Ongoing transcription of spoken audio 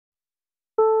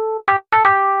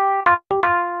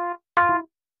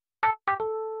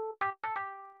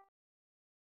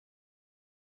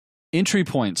Entry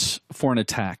points for an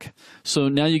attack. So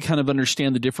now you kind of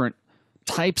understand the different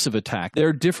types of attack. There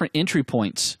are different entry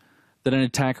points that an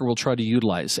attacker will try to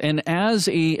utilize. And as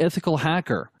an ethical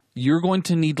hacker, you're going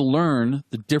to need to learn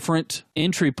the different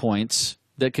entry points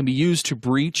that can be used to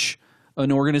breach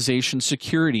an organization's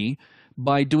security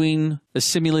by doing a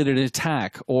simulated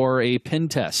attack or a pen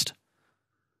test.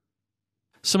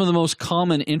 Some of the most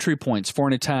common entry points for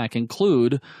an attack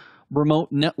include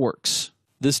remote networks.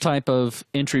 This type of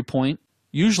entry point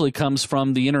usually comes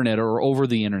from the internet or over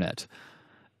the internet.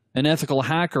 An ethical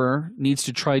hacker needs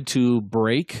to try to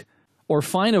break or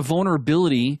find a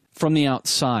vulnerability from the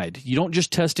outside. You don't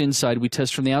just test inside, we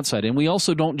test from the outside. And we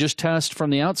also don't just test from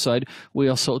the outside, we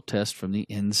also test from the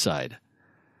inside.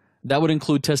 That would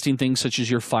include testing things such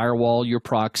as your firewall, your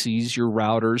proxies, your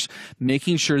routers,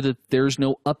 making sure that there's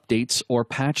no updates or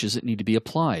patches that need to be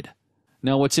applied.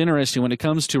 Now, what's interesting when it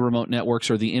comes to remote networks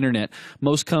or the internet,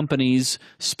 most companies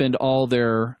spend all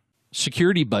their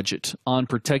security budget on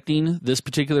protecting this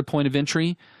particular point of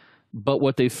entry, but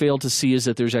what they fail to see is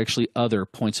that there's actually other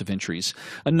points of entries.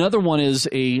 Another one is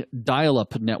a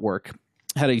dial-up network.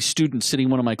 I had a student sitting in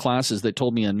one of my classes that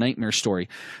told me a nightmare story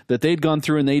that they'd gone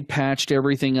through and they'd patched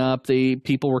everything up.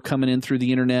 People were coming in through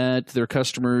the internet, their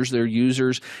customers, their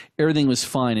users, everything was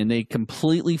fine, and they'd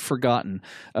completely forgotten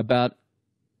about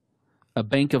a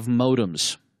bank of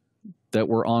modems that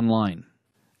were online.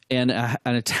 And an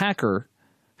attacker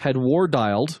had war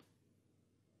dialed,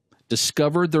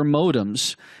 discovered their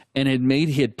modems, and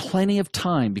he had plenty of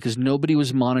time because nobody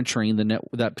was monitoring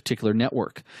that particular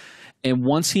network. And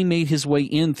once he made his way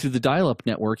in through the dial-up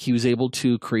network, he was able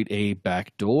to create a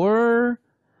backdoor,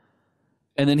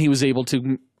 and then he was able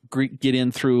to get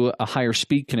in through a higher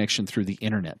speed connection through the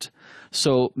internet.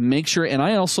 So make sure, and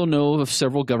I also know of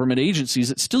several government agencies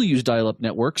that still use dial-up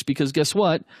networks because guess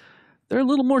what? They're a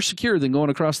little more secure than going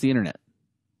across the internet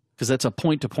because that's a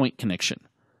point-to-point connection.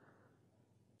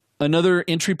 Another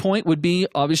entry point would be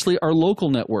obviously our local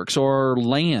networks or our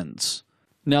LANs.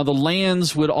 Now, the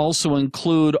LANs would also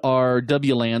include our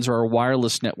WLANs or our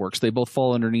wireless networks. They both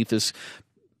fall underneath this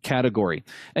category.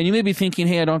 And you may be thinking,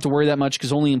 hey, I don't have to worry that much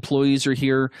because only employees are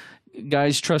here.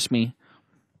 Guys, trust me.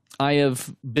 I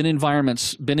have been in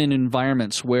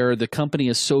environments where the company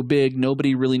is so big,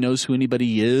 nobody really knows who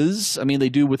anybody is. I mean, they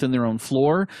do within their own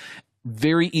floor.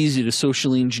 Very easy to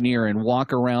socially engineer and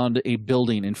walk around a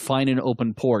building and find an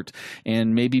open port.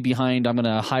 And maybe behind, I'm going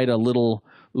to hide a little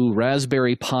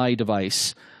Raspberry Pi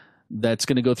device that's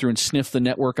going to go through and sniff the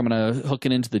network. I'm going to hook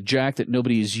it into the jack that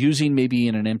nobody is using, maybe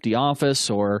in an empty office,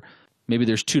 or maybe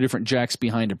there's two different jacks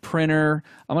behind a printer.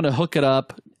 I'm going to hook it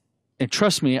up. And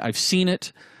trust me, I've seen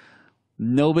it.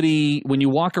 Nobody, when you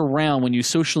walk around, when you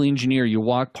socially engineer,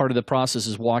 part of the process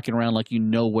is walking around like you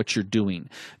know what you're doing.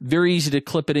 Very easy to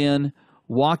clip it in,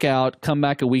 walk out, come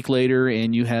back a week later,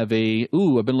 and you have I've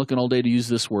been looking all day to use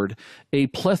this word, a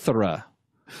plethora.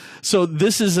 So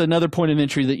this is another point of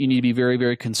entry that you need to be very,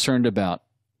 very concerned about.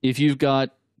 If you've got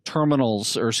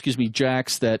terminals, or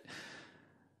jacks that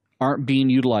aren't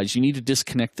being utilized, you need to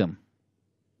disconnect them.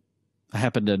 I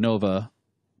happen to know of a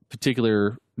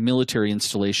particular military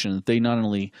installation. They not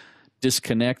only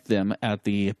disconnect them at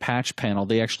the patch panel,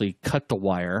 they actually cut the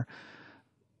wire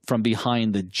from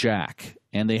behind the jack,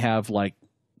 and they have like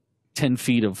 10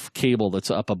 feet of cable that's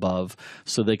up above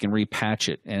so they can repatch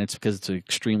it, and it's because it's an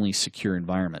extremely secure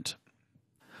environment.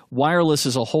 Wireless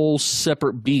is a whole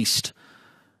separate beast.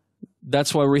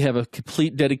 That's why we have a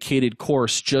complete dedicated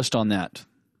course just on that.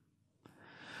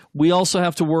 We also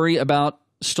have to worry about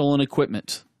stolen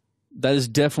equipment. That is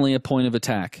definitely a point of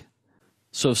attack.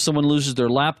 So if someone loses their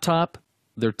laptop,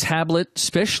 their tablet,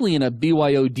 especially in a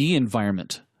BYOD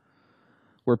environment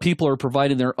where people are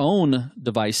providing their own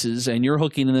devices and you're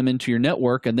hooking them into your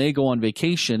network and they go on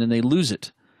vacation and they lose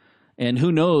it. And who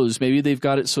knows, maybe they've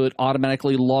got it so it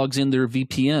automatically logs in their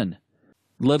VPN.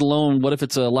 Let alone, what if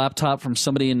it's a laptop from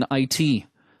somebody in IT?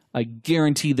 I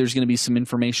guarantee there's going to be some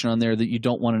information on there that you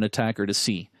don't want an attacker to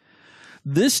see.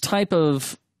 This type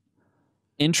of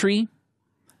entry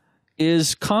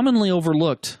is commonly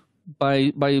overlooked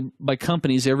by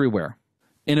companies everywhere.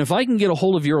 And if I can get a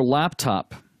hold of your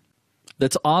laptop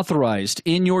that's authorized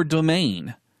in your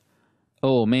domain,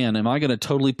 oh man, am I going to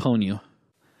totally pwn you.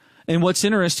 And what's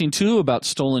interesting too about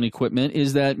stolen equipment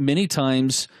is that many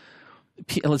times,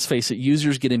 let's face it,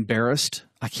 users get embarrassed.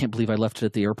 I can't believe I left it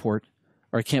at the airport,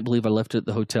 or I can't believe I left it at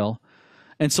the hotel.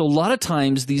 And so a lot of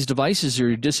times these devices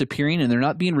are disappearing and they're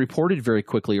not being reported very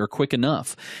quickly or quick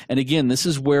enough. And again, this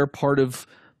is where part of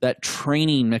that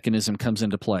training mechanism comes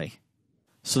into play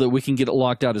so that we can get it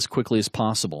locked out as quickly as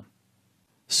possible.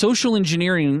 Social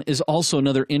engineering is also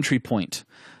another entry point.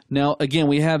 Now, again,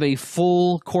 we have a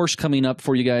full course coming up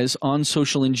for you guys on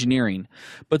social engineering.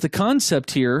 But the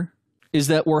concept here is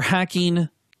that we're hacking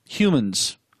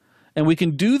humans. And we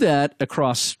can do that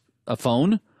across a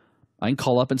phone. I can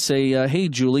call up and say, hey,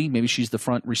 Julie, maybe she's the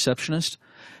front receptionist.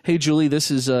 Hey, Julie, this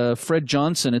is Fred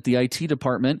Johnson at the IT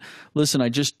department. Listen, I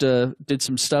just did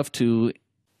some stuff to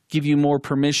give you more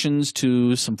permissions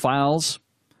to some files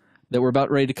that we're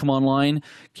about ready to come online.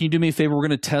 Can you do me a favor? We're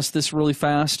going to test this really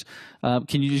fast.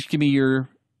 Can you just give me your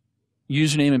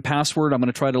username and password? I'm going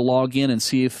to try to log in and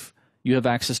see if you have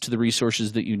access to the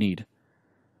resources that you need.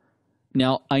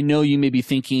 Now, I know you may be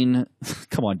thinking,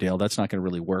 come on, Dale, that's not going to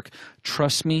really work.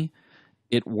 Trust me,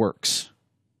 it works.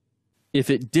 If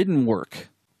it didn't work,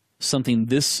 something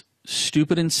this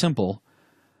stupid and simple,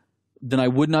 then I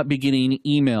would not be getting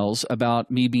emails about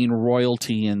me being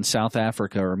royalty in South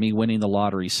Africa or me winning the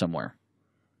lottery somewhere.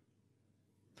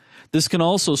 This can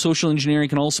also, social engineering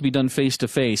can also be done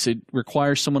face-to-face. It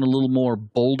requires someone a little more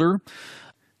bolder.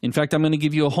 In fact, I'm going to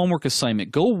give you a homework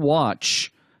assignment. Go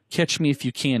watch Catch Me If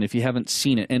You Can if you haven't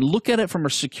seen it, and look at it from a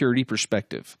security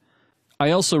perspective. I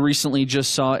also recently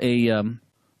just saw a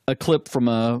clip from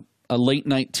a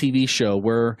late-night TV show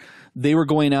where they were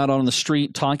going out on the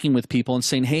street talking with people and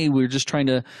saying, hey, we're just trying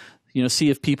to see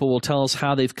if people will tell us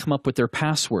how they've come up with their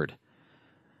password.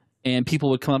 And people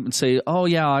would come up and say, oh,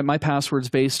 yeah, my password's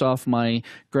based off my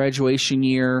graduation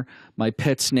year, my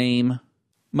pet's name.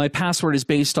 My password is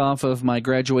based off of my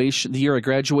graduation, the year I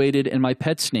graduated, and my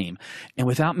pet's name. And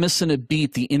without missing a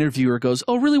beat, the interviewer goes,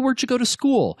 oh, really, where'd you go to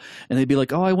school? And they'd be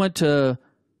like, oh, I went to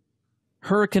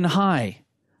Hurricane High.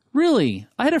 Really?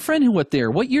 I had a friend who went there.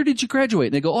 What year did you graduate?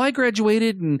 And they go, oh, I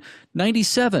graduated in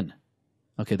 97.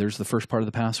 Okay, there's the first part of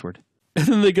the password. And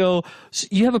then they go, so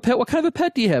you have a pet? What kind of a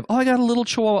pet do you have? Oh, I got a little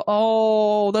chihuahua.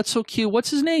 Oh, that's so cute. What's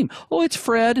his name? Oh, it's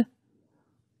Fred.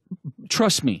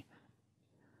 Trust me,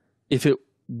 if it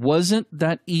wasn't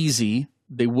that easy,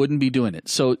 they wouldn't be doing it.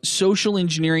 So social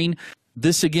engineering,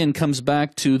 this again comes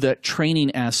back to that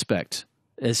training aspect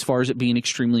as far as it being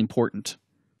extremely important.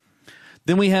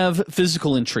 Then we have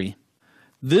physical entry.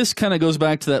 This kind of goes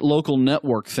back to that local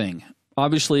network thing.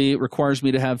 Obviously, it requires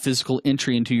me to have physical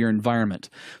entry into your environment.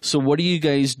 So what are you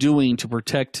guys doing to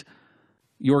protect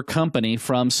your company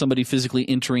from somebody physically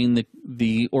entering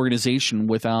the organization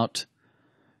without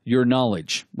your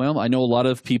knowledge? Well, I know a lot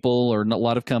of people or a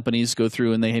lot of companies go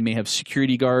through and they may have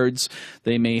security guards.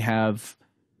 They may have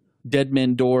dead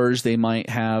men doors. They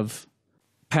might have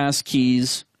pass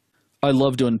keys. I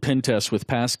love doing pen tests with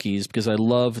pass keys because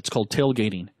it's called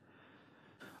tailgating.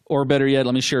 Or better yet,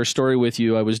 let me share a story with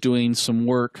you. I was doing some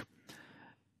work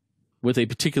with a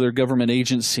particular government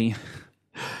agency,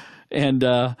 and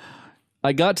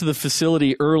I got to the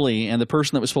facility early, and the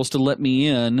person that was supposed to let me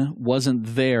in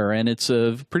wasn't there, and it's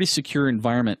a pretty secure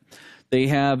environment. They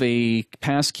have a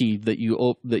pass key that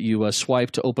you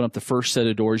swipe to open up the first set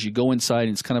of doors. You go inside,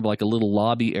 and it's kind of like a little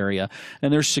lobby area,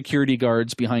 and there's security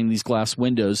guards behind these glass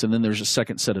windows, and then there's a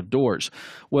second set of doors.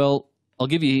 Well, I'll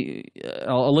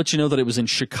let you know that it was in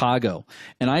Chicago,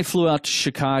 and I flew out to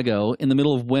Chicago in the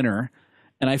middle of winter,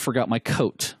 and I forgot my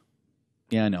coat.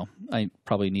 Yeah, I know. I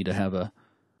probably need to have a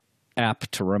app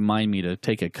to remind me to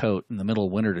take a coat in the middle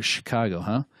of winter to Chicago,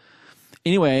 huh?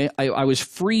 Anyway, I was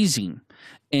freezing,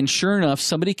 and sure enough,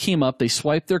 somebody came up, they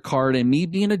swiped their card, and me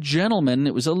being a gentleman,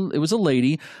 it was a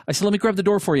lady, I said, let me grab the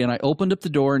door for you, and I opened up the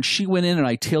door, and she went in, and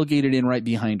I tailgated in right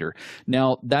behind her.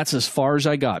 Now, that's as far as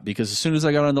I got, because as soon as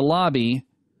I got in the lobby,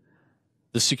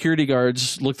 the security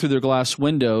guards looked through their glass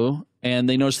window, and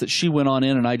they noticed that she went on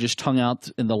in, and I just hung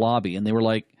out in the lobby, and they were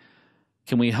like,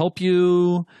 can we help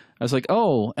you? I was like,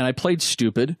 oh, and I played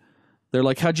stupid. They're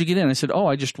like, how'd you get in? I said, oh,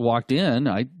 I just walked in.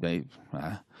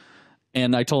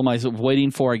 And I told them I was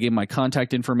waiting I gave my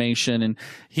contact information, and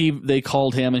they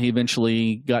called him, and he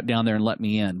eventually got down there and let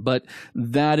me in. But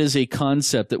that is a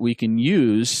concept that we can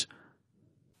use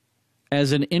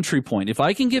as an entry point. If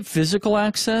I can get physical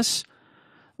access,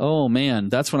 oh man,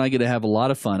 that's when I get to have a lot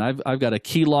of fun. I've got a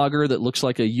keylogger that looks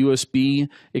like a USB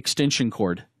extension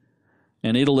cord,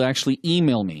 and it'll actually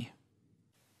email me.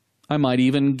 I might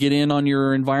even get in on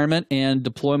your environment and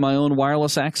deploy my own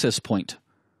wireless access point.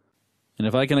 And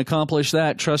if I can accomplish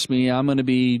that, trust me, I'm going to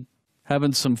be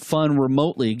having some fun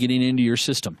remotely getting into your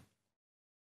system.